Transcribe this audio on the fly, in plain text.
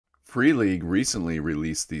Free League recently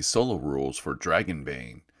released these solo rules for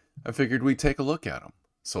Dragonbane. I figured we'd take a look at them.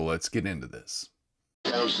 So let's get into this.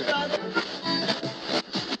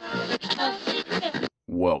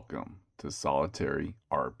 Welcome to Solitary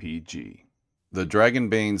RPG. The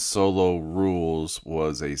Dragonbane solo rules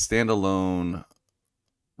was a standalone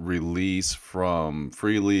release from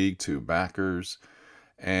Free League to backers.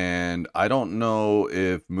 And I don't know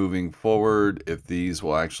if moving forward, if these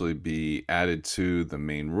will actually be added to the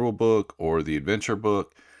main rulebook or the adventure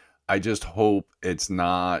book. I just hope it's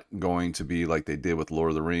not going to be like they did with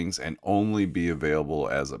Lord of the Rings and only be available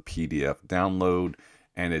as a PDF download,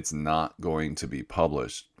 and it's not going to be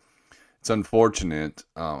published. It's unfortunate,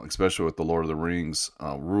 especially with the Lord of the Rings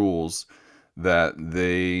rules, that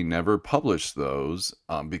they never published those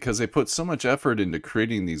because they put so much effort into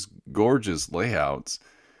creating these gorgeous layouts,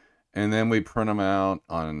 and then we print them out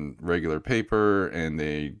on regular paper and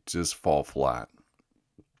they just fall flat.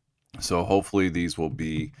 So hopefully these will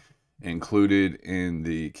be included in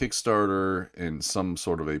the Kickstarter in some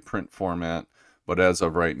sort of a print format. But as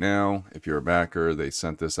of right now, if you're a backer, they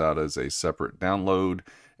sent this out as a separate download,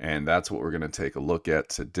 and that's what we're going to take a look at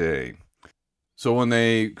today. So when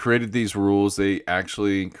they created these rules, they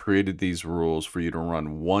actually created these rules for you to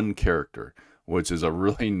run one character, which is a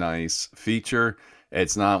really nice feature.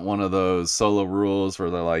 It's not one of those solo rules where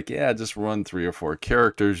they're like, yeah, just run 3 or 4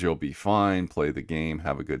 characters, you'll be fine, play the game,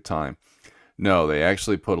 have a good time. No, they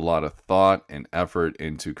actually put a lot of thought and effort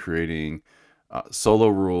into creating solo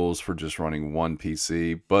rules for just running one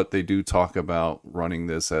PC, but they do talk about running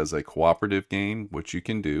this as a cooperative game, which you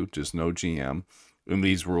can do, just no GM. And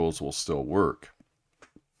these rules will still work.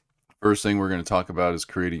 First thing we're going to talk about is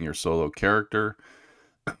creating your solo character.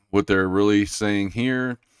 What they're really saying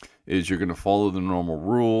here is you're going to follow the normal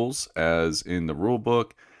rules as in the rule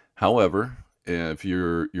book. However, if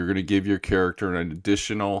you're going to give your character an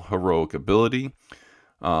additional heroic ability.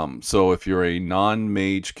 So if you're a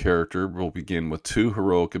non-mage character, we'll begin with 2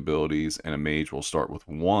 heroic abilities, and a mage will start with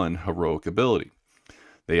 1 heroic ability.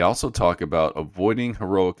 They also talk about avoiding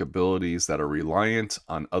heroic abilities that are reliant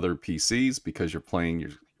on other PCs because you're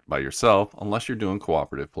playing by yourself, unless you're doing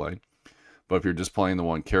cooperative play. But if you're just playing the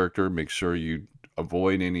one character, make sure you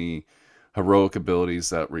avoid any heroic abilities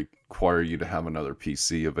that require you to have another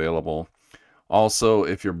PC available. Also,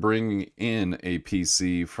 if you're bringing in a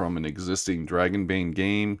PC from an existing Dragonbane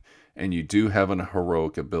game and you do have a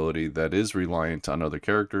heroic ability that is reliant on other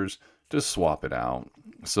characters, just swap it out.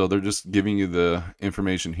 So they're just giving you the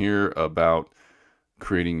information here about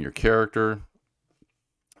creating your character.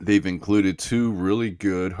 They've included 2 really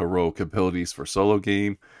good heroic abilities for solo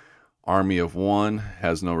game. Army of 1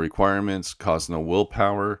 has no requirements, costs no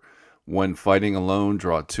willpower. When fighting alone,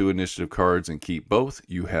 draw 2 initiative cards and keep both.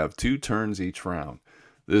 You have 2 turns each round.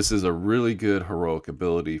 This is a really good heroic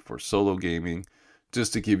ability for solo gaming,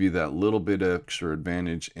 just to give you that little bit extra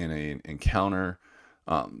advantage in an encounter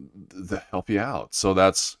to help you out. So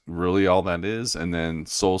that's really all that is. And then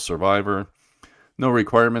Soul Survivor, no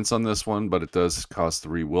requirements on this one, but it does cost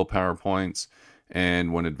 3 willpower points.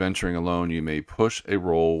 And when adventuring alone, you may push a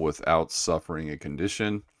roll without suffering a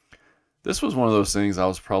condition. This was one of those things I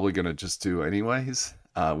was probably going to just do anyways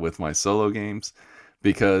with my solo games,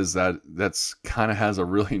 because that's kind of has a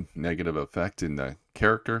really negative effect in the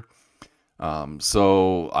character.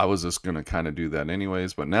 So I was just going to kind of do that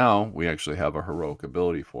anyways, but now we actually have a heroic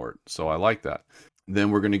ability for it. So I like that.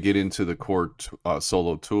 Then we're going to get into the core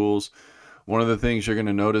solo tools. One of the things you're going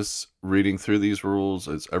to notice reading through these rules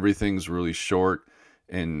is everything's really short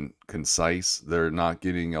and concise. They're not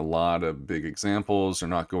getting a lot of big examples. They're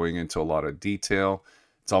not going into a lot of detail.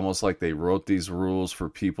 It's almost like they wrote these rules for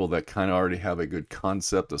people that kind of already have a good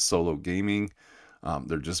concept of solo gaming.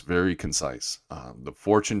 They're just very concise. The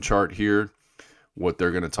fortune chart here, what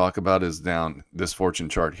they're going to talk about is down this fortune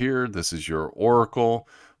chart here. This is your oracle,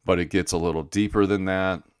 but it gets a little deeper than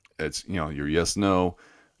that. It's, your yes, no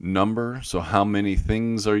number. So how many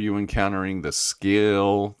things are you encountering? The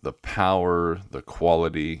scale, the power, the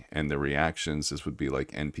quality, and the reactions. This would be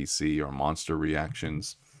like NPC or monster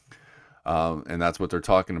reactions. And that's what they're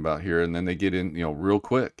talking about here. And then they get in, real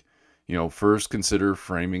quick. First consider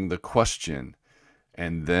framing the question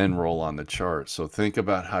and then roll on the chart. So think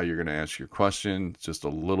about how you're going to ask your question. Just a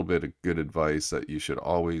little bit of good advice that you should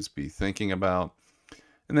always be thinking about.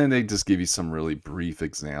 And then they just give you some really brief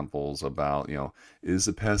examples about, is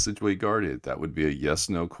the passageway guarded? That would be a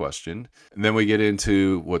yes/no question. And then we get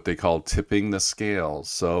into what they call tipping the scales.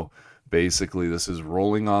 So basically this is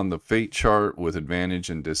rolling on the fate chart with advantage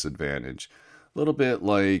and disadvantage. A little bit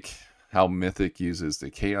like how Mythic uses the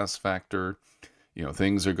chaos factor.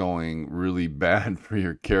 Things are going really bad for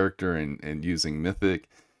your character and using Mythic.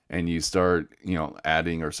 and you start,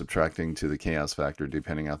 adding or subtracting to the chaos factor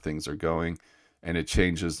depending how things are going, and it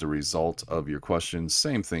changes the result of your questions.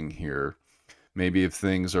 Same thing here. Maybe if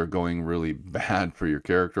things are going really bad for your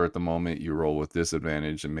character at the moment, you roll with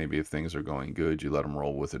disadvantage, and maybe if things are going good, you let them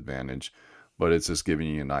roll with advantage. But it's just giving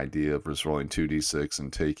you an idea of just rolling 2d6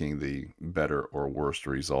 and taking the better or worst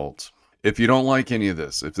results. If you don't like any of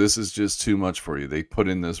this, if this is just too much for you, they put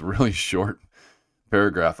in this really short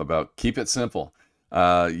paragraph about keep it simple.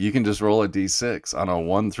 You can just roll a d6 on a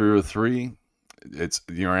 1 through a 3.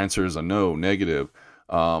 Your answer is a no, negative,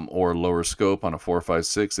 or lower scope. On a 4, 5,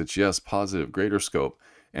 6, it's yes, positive, greater scope,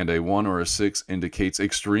 and a 1 or a 6 indicates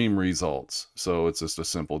extreme results. So it's just a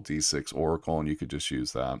simple d6 oracle, and you could just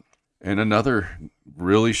use that. And another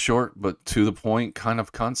really short but to the point kind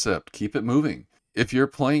of concept: keep it moving. If you're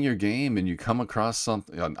playing your game and you come across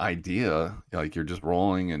an idea, like you're just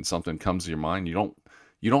rolling and something comes to your mind, you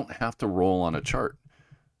don't have to roll on a chart.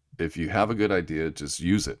 If you have a good idea, just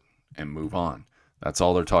use it and move on. That's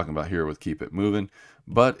all they're talking about here with keep it moving.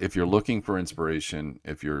 But if you're looking for inspiration,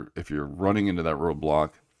 if you're running into that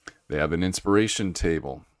roadblock, they have an inspiration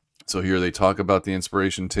table. So here they talk about the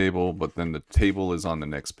inspiration table, but then the table is on the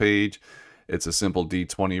next page. It's a simple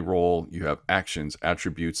d20 roll. You have actions,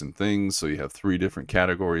 attributes, and things. So you have 3 different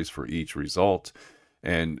categories for each result.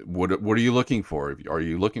 And what are you looking for? Are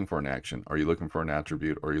you looking for an action? Are you looking for an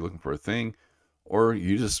attribute? Or are you looking for a thing? Or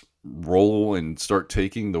you just roll and start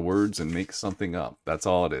taking the words and make something up. That's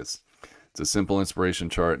all it is. It's a simple inspiration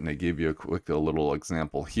chart, and they give you a little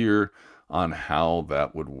example here on how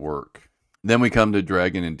that would work. Then we come to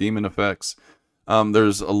dragon and demon effects.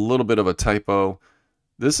 There's a little bit of a typo.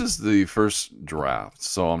 This is the first draft,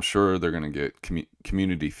 so I'm sure they're going to get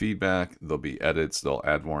community feedback. There'll be edits. They'll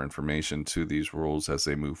add more information to these rules as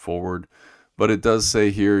they move forward. But it does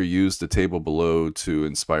say here, use the table below to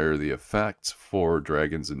inspire the effect for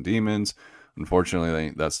dragons and demons.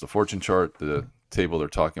 Unfortunately, that's the fortune chart. The table they're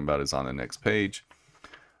talking about is on the next page.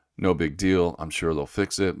 No big deal. I'm sure they'll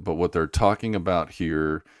fix it. But what they're talking about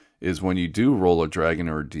here is when you do roll a dragon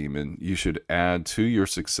or a demon, you should add to your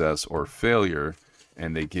success or failure,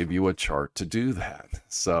 and they give you a chart to do that.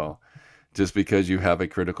 So just because you have a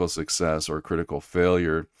critical success or a critical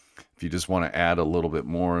failure, if you just want to add a little bit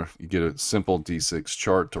more, you get a simple d6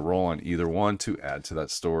 chart to roll on either one to add to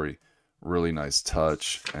that story. Really nice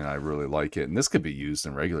touch, and I really like it. And this could be used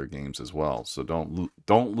in regular games as well. So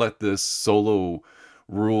don't let this solo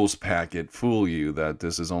rules packet fool you that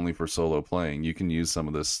this is only for solo playing. You can use some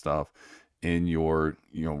of this stuff in your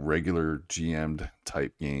regular GM'd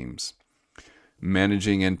type games.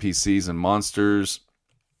 Managing NPCs and monsters,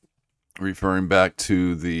 referring back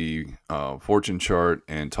to the fortune chart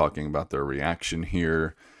and talking about their reaction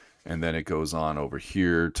here. And then it goes on over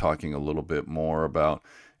here talking a little bit more about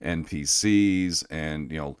NPCs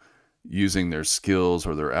and using their skills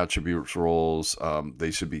or their attributes rolls.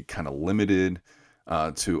 They should be kind of limited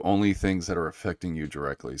to only things that are affecting you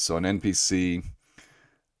directly. So an NPC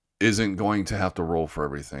isn't going to have to roll for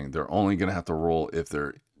everything. They're only going to have to roll if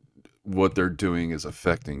what they're doing is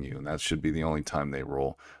affecting you, and that should be the only time they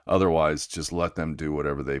roll. Otherwise, just let them do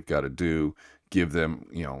whatever they've got to do. Give them,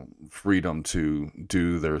 freedom to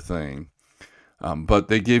do their thing. But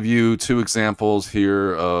they give you 2 examples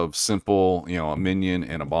here of simple, a minion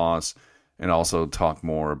and a boss, and also talk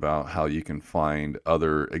more about how you can find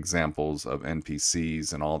other examples of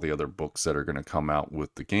NPCs and all the other books that are going to come out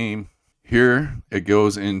with the game. Here, it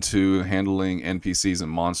goes into handling NPCs and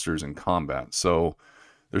monsters in combat. So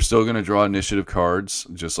they're still going to draw initiative cards,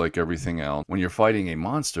 just like everything else. When you're fighting a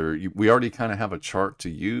monster, we already kind of have a chart to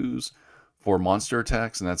use for monster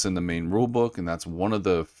attacks, and that's in the main rule book, and that's one of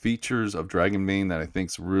the features of Dragonbane that I think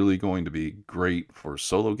is really going to be great for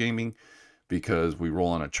solo gaming, because we roll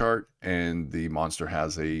on a chart, and the monster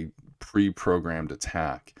has a pre-programmed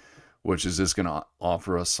attack, which is just going to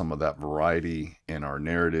offer us some of that variety in our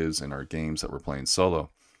narratives and our games that we're playing solo.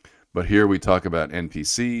 But here we talk about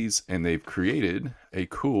NPCs, and they've created a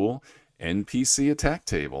cool NPC attack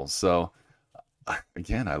table. So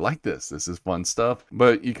again, I like this. This is fun stuff.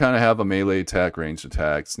 But you kind of have a melee attack, ranged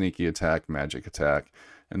attack, sneaky attack, magic attack.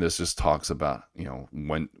 And this just talks about,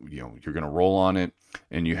 when you're going to roll on it,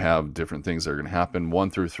 and you have different things that are going to happen. 1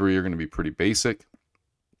 through 3 are going to be pretty basic.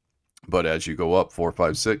 But as you go up, 4,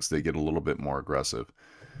 5, 6, they get a little bit more aggressive.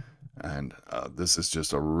 And this is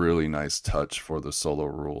just a really nice touch for the solo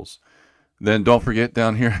rules. Then don't forget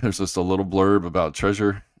down here, there's just a little blurb about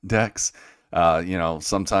treasure decks.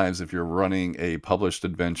 Sometimes if you're running a published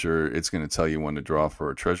adventure, it's going to tell you when to draw for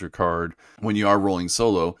a treasure card. When you are rolling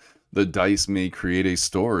solo, the dice may create a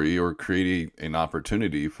story or create an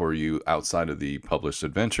opportunity for you outside of the published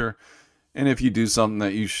adventure. And if you do something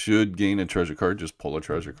that you should gain a treasure card, just pull a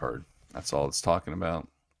treasure card. That's all it's talking about.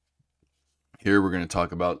 Here we're going to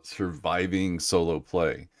talk about surviving solo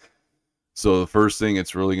play. So the first thing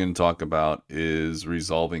it's really going to talk about is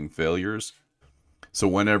resolving failures. So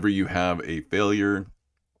whenever you have a failure,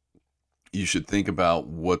 you should think about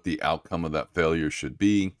what the outcome of that failure should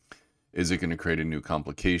be. Is it going to create a new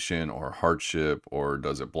complication or hardship, or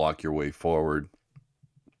does it block your way forward?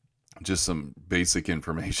 Just some basic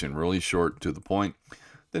information, really short to the point.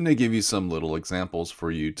 Then they give you some little examples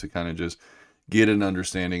for you to kind of just get an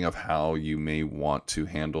understanding of how you may want to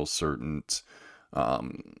handle certain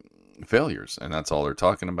failures. And that's all they're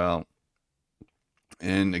talking about.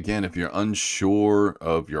 And again, if you're unsure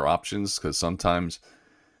of your options, because sometimes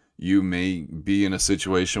you may be in a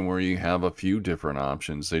situation where you have a few different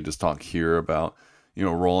options. They just talk here about,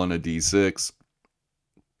 rolling a d6.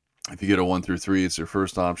 If you get a 1 through 3, it's your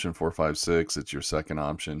first option. 4, 5, 6, it's your second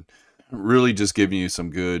option. Really just giving you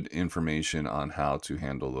some good information on how to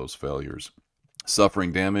handle those failures.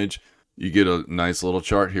 Suffering damage, you get a nice little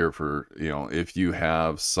chart here for, if you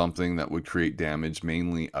have something that would create damage,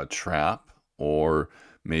 mainly a trap or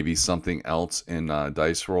maybe something else in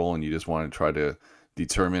dice roll, and you just want to try to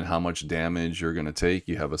determine how much damage you're going to take.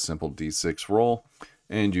 You have a simple d6 roll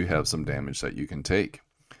and you have some damage that you can take.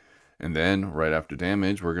 And then right after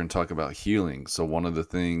damage, we're going to talk about healing. So one of the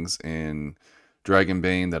things in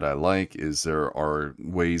Dragonbane that I like is there are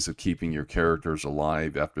ways of keeping your characters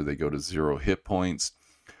alive after they go to 0 hit points.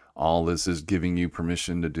 All this is giving you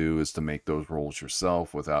permission to do is to make those rolls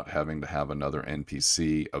yourself without having to have another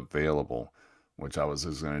NPC available, which I was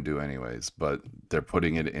just going to do anyways, but they're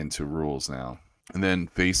putting it into rules now. And then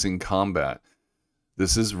facing combat.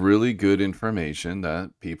 This is really good information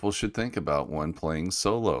that people should think about when playing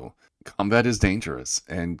solo. Combat is dangerous,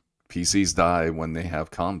 and PCs die when they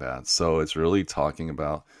have combat. So it's really talking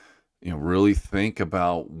about, really think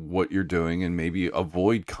about what you're doing and maybe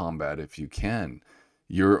avoid combat if you can.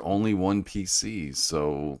 You're only one PC,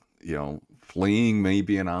 so, fleeing may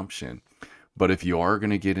be an option. But if you are going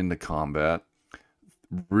to get into combat,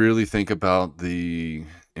 really think about the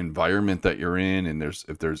environment that you're in, and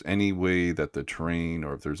if there's any way that the terrain,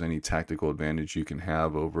 or if there's any tactical advantage you can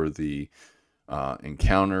have over the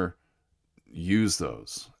encounter, use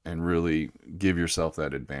those and really give yourself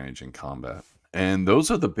that advantage in combat. And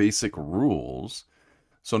those are the basic rules.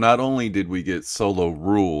 So not only did we get solo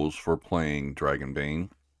rules for playing Dragonbane,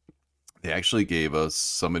 they actually gave us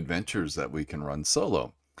some adventures that we can run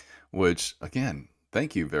solo, which, again,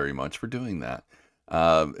 thank you very much for doing that.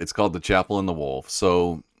 It's called The Chapel and the Wolf.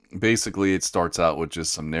 So basically it starts out with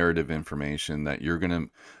just some narrative information that you're going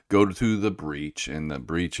to go to the breach, and the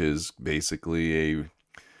breach is basically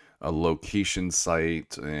a location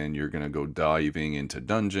site, and you're going to go diving into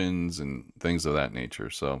dungeons and things of that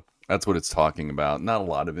nature. So that's what it's talking about. Not a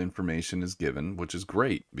lot of information is given, which is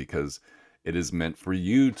great because it is meant for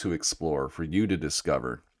you to explore, for you to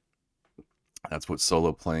discover. That's what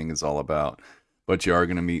solo playing is all about. But you are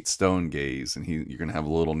going to meet Stone Gaze, and you're going to have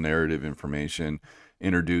a little narrative information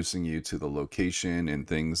introducing you to the location and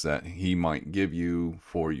things that he might give you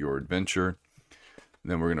for your adventure.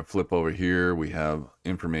 Then we're going to flip over here. We have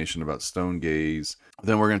information about Stone Gaze.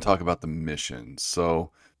 Then we're going to talk about the missions. So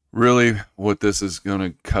really what this is going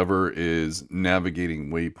to cover is navigating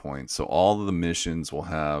waypoints. So all of the missions will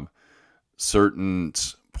have certain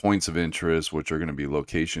points of interest, which are going to be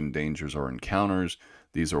location, dangers, or encounters.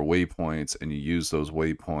 These are waypoints, and you use those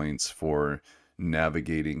waypoints for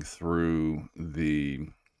navigating through the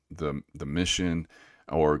mission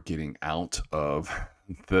or getting out of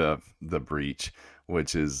the breach,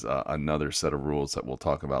 which is another set of rules that we'll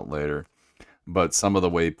talk about later. But some of the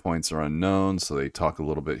waypoints are unknown, so they talk a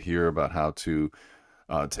little bit here about how to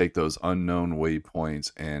take those unknown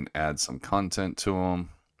waypoints and add some content to them.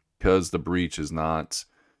 Because the breach is not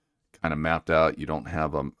kind of mapped out, you don't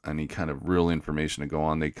have any kind of real information to go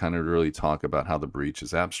on. They kind of really talk about how the breach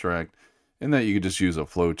is abstract, and that you could just use a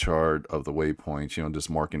flow chart of the waypoints, just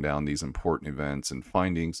marking down these important events and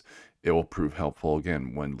findings. It will prove helpful,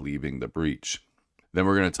 again, when leaving the breach. Then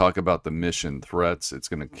we're going to talk about the mission threats. It's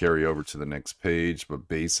going to carry over to the next page, but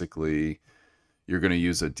basically you're going to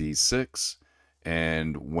use a D6,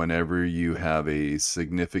 and whenever you have a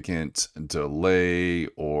significant delay,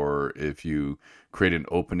 or if you create an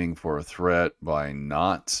opening for a threat by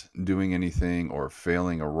not doing anything or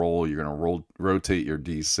failing a roll, you're going to rotate your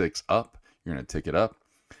D6 up. You're going to tick it up.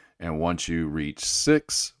 And once you reach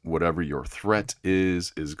 6, whatever your threat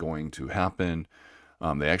is going to happen.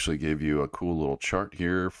 They actually gave you a cool little chart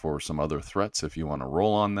here for some other threats if you want to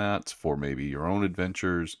roll on that for maybe your own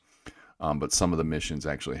adventures. But some of the missions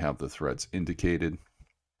actually have the threats indicated.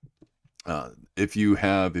 If you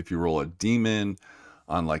roll a demon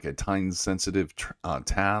on like a time sensitive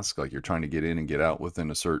task, like you're trying to get in and get out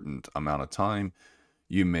within a certain amount of time,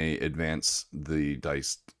 you may advance the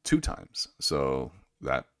dice 2 times. So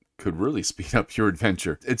that could really speed up your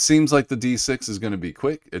adventure. It seems like the D6 is going to be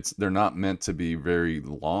quick. They're not meant to be very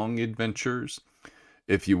long adventures.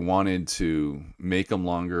 If you wanted to make them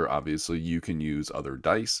longer, obviously you can use other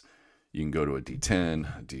dice. You can go to a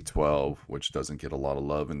D10, a D12, which doesn't get a lot of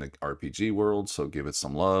love in the RPG world, so give it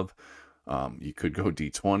some love. You could go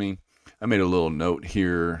D20. I made a little note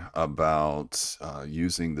here about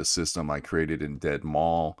using the system I created in Dead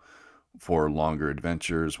Mall for longer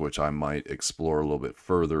adventures, which I might explore a little bit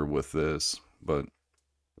further with this. But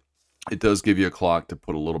it does give you a clock to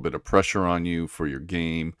put a little bit of pressure on you for your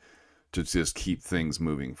game to just keep things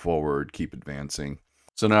moving forward, keep advancing.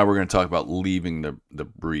 So now we're going to talk about leaving the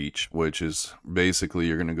breach, which is basically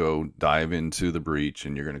you're going to go dive into the breach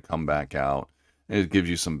and you're going to come back out. And it gives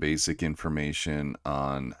you some basic information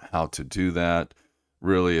on how to do that.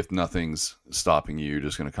 Really, if nothing's stopping you, you're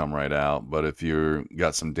just going to come right out. But if you've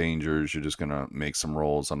got some dangers, you're just going to make some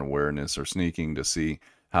rolls on awareness or sneaking to see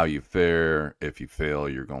how you fare. If you fail,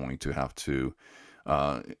 you're going to have to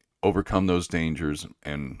overcome those dangers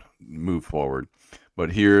and move forward.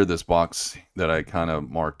 But here, this box that I kind of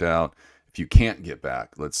marked out, if you can't get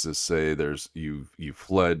back, let's just say you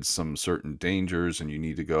fled some certain dangers and you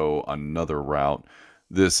need to go another route.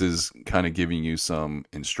 This is kind of giving you some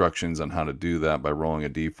instructions on how to do that by rolling a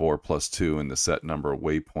d4 plus 2 in the set number of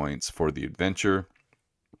waypoints for the adventure.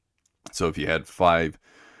 So if you had 5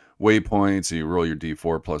 waypoints and you roll your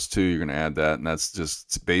d4 plus 2, you're going to add that, and that's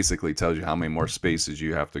just basically tells you how many more spaces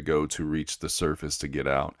you have to go to reach the surface to get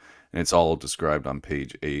out. And it's all described on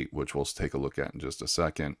page 8, which we'll take a look at in just a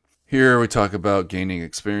second. Here we talk about gaining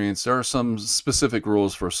experience. There are some specific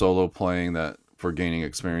rules for solo playing that for gaining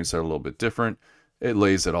experience that are a little bit different. It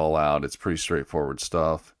lays it all out. It's pretty straightforward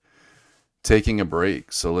stuff. Taking a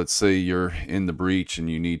break. So let's say you're in the breach and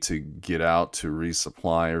you need to get out to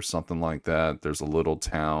resupply or something like that. There's a little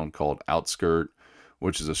town called Outskirt,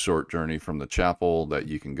 which is a short journey from the chapel that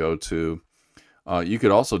you can go to. You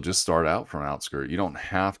could also just start out from Outskirt. You don't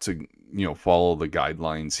have to, follow the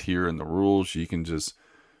guidelines here in the rules. You can just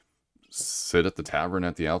sit at the tavern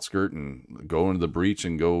at the Outskirt and go into the breach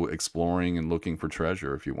and go exploring and looking for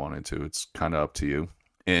treasure if you wanted to. It's kind of up to you.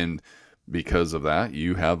 And because of that,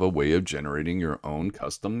 you have a way of generating your own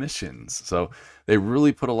custom missions. So they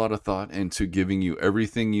really put a lot of thought into giving you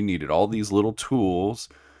everything you needed, all these little tools,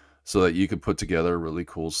 so that you could put together a really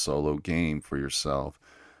cool solo game for yourself.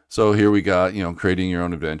 So here we got, creating your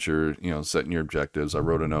own adventure, setting your objectives. I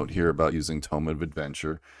wrote a note here about using Tome of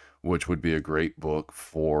Adventure, which would be a great book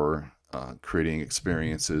for creating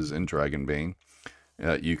experiences in Dragonbane.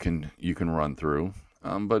 You can run through,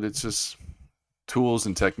 but it's just tools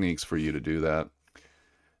and techniques for you to do that.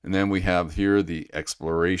 And then we have here the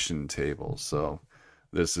exploration table. So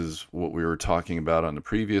this is what we were talking about on the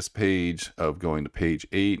previous page of going to page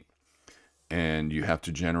 8. And you have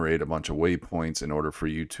to generate a bunch of waypoints in order for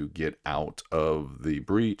you to get out of the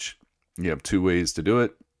breach. You have 2 ways to do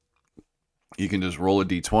it. You can just roll a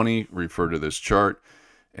d20, refer to this chart,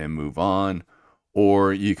 and move on.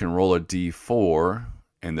 Or you can roll a d4,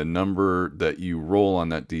 and the number that you roll on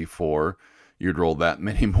that d4, you'd roll that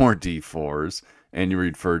many more d4s, and you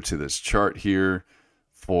refer to this chart here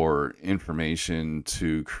for information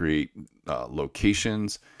to create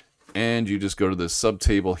locations. And you just go to this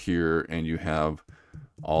subtable here and you have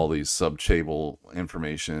all these subtable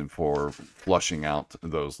information for flushing out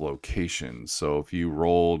those locations. So if you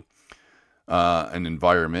rolled an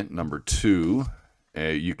environment number 2,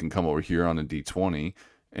 you can come over here on a d20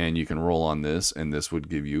 and you can roll on this, and this would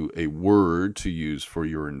give you a word to use for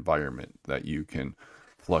your environment that you can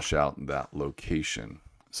flush out that location.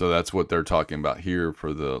 So that's what they're talking about here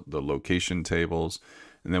for the location tables.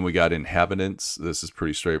 And then we got inhabitants. This is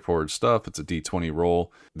pretty straightforward stuff. It's a d20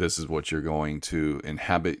 roll. This is what you're going to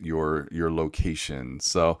inhabit your location.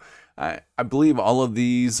 So I believe all of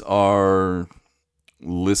these are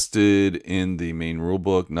listed in the main rule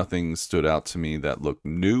book. Nothing stood out to me that looked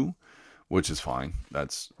new, which is fine.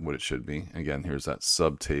 That's what it should be. Again, here's that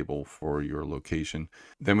subtable for your location.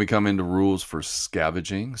 Then we come into rules for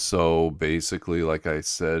scavenging. So basically, like I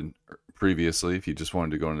said previously, if you just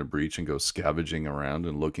wanted to go into breach and go scavenging around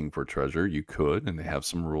and looking for treasure, you could, and they have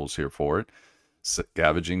some rules here for it.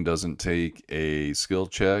 Scavenging doesn't take a skill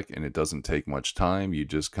check, and it doesn't take much time. You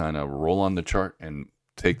just kind of roll on the chart and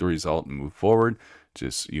take the result and move forward.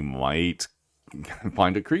 You might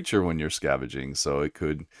find a creature when you're scavenging, so it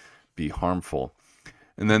could be harmful.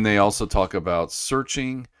 And then they also talk about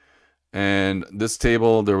searching. And this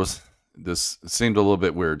table, there was this seemed a little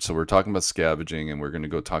bit weird. So we're talking about scavenging, and we're going to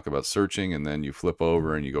go talk about searching, and then you flip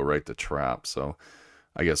over and you go right to trap. So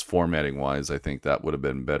I guess formatting wise, I think that would have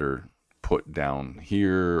been better put down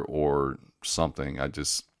here or something.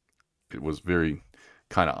 It was very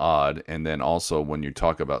kind of odd. And then also when you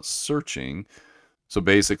talk about searching, so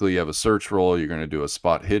basically you have a search roll, you're going to do a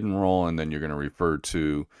spot hidden roll, and then you're going to refer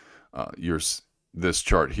to this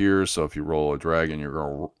chart here. So if you roll a dragon, you're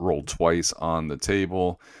going to roll twice on the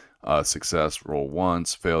table. Success, roll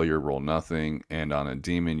once. Failure, roll nothing. And on a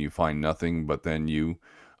demon, you find nothing, but then you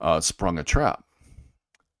sprung a trap.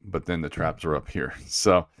 But then the traps are up here.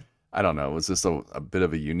 So I don't know. It was just a bit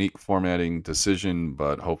of a unique formatting decision,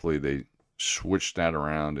 but hopefully they switch that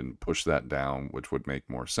around and push that down, which would make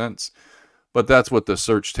more sense. But that's what the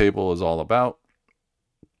search table is all about.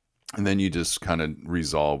 And then you just kind of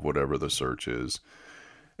resolve whatever the search is.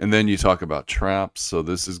 And then you talk about traps. So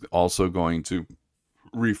this is also going to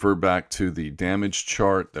refer back to the damage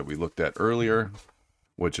chart that we looked at earlier,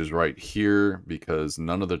 which is right here, because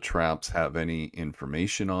none of the traps have any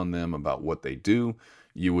information on them about what they do.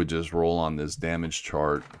 You would just roll on this damage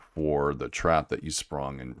chart for the trap that you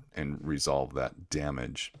sprung and resolve that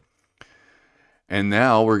damage. And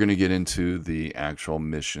now we're going to get into the actual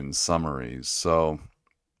mission summaries. So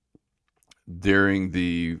during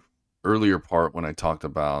the earlier part when I talked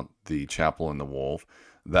about the chapel and the wolf,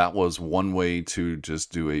 that was one way to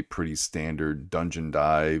just do a pretty standard dungeon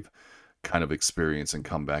dive kind of experience and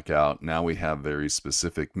come back out. Now we have very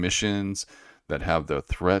specific missions that have the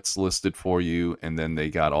threats listed for you, and then they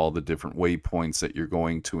got all the different waypoints that you're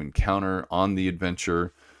going to encounter on the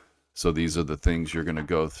adventure. So these are the things you're going to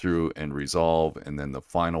go through and resolve, and then the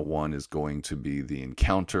final one is going to be the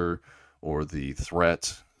encounter or the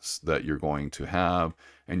threat that you're going to have,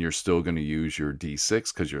 and you're still going to use your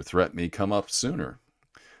D6 because your threat may come up sooner.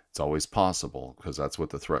 It's always possible because that's what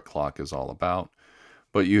the threat clock is all about.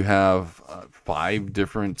 But you have 5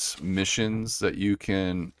 different missions that you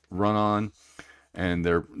can run on, and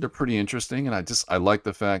they're pretty interesting. And I like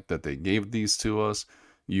the fact that they gave these to us.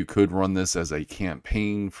 You could run this as a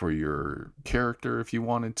campaign for your character if you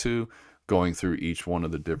wanted to, going through each one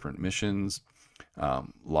of the different missions.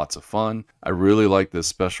 Lots of fun. I really like this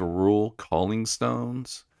special rule, calling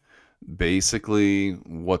stones. Basically,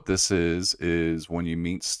 what this is when you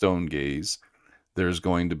meet Stone Gaze, there's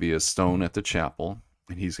going to be a stone at the chapel,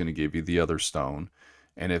 and he's going to give you the other stone.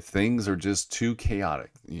 And if things are just too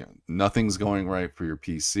chaotic, nothing's going right for your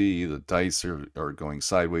PC, the dice are going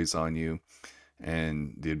sideways on you,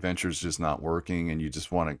 and the adventure's just not working, and you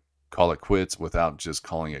just want to call it quits without just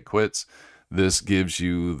calling it quits, this gives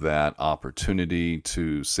you that opportunity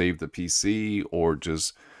to save the PC or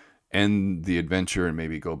just end the adventure and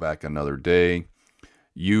maybe go back another day.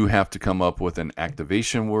 You have to come up with an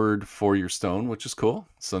activation word for your stone, which is cool.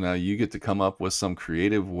 So now you get to come up with some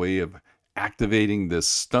creative way of activating this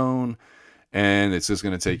stone, and it's just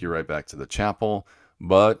going to take you right back to the chapel.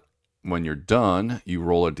 But when you're done, you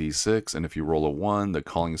roll a d6, and if you roll a 1, the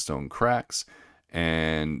calling stone cracks,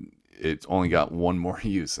 and it's only got one more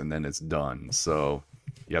use, and then it's done. So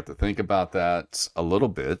you have to think about that a little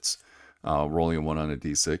bit. Rolling a 1 on a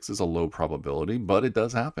d6 is a low probability, but it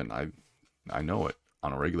does happen. I know it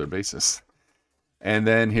on a regular basis. And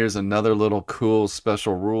then here's another little cool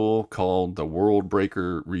special rule called the World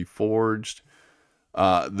Breaker Reforged.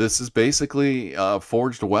 This is basically a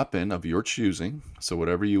forged weapon of your choosing, so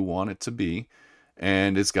whatever you want it to be.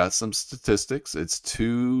 And it's got some statistics. It's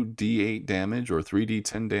 2d8 damage or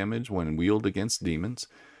 3d10 damage when wielded against demons.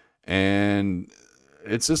 And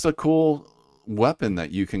it's just a cool weapon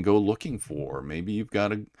that you can go looking for. Maybe you've got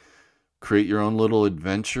to create your own little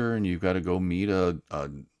adventure and you've got to go meet a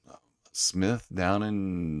smith down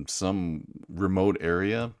in some remote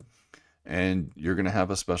area, and you're going to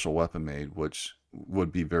have a special weapon made, which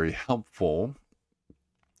would be very helpful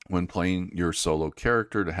when playing your solo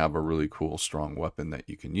character to have a really cool, strong weapon that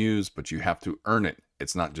you can use, but you have to earn it.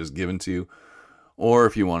 It's not just given to you. Or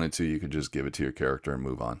if you wanted to, you could just give it to your character and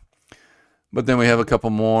move on. But then we have a couple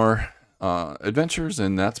more adventures,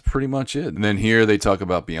 and that's pretty much it. And then here they talk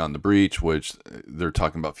about Beyond the Breach, which they're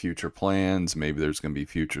talking about future plans. Maybe there's going to be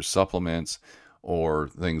future supplements or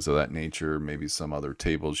things of that nature. Maybe some other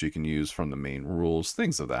tables you can use from the main rules,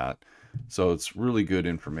 things of that. So it's really good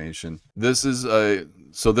information. This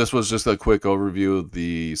was just a quick overview of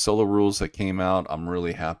the solo rules that came out. I'm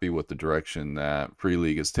really happy with the direction that Free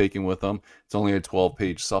League is taking with them. It's only a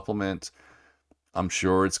 12-page supplement. I'm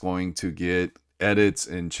sure it's going to get edits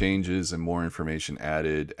and changes and more information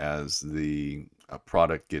added as the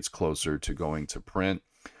product gets closer to going to print.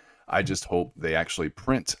 I just hope they actually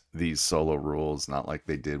print these solo rules, not like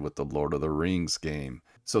they did with the Lord of the Rings game.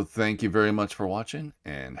 So thank you very much for watching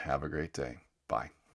and have a great day. Bye.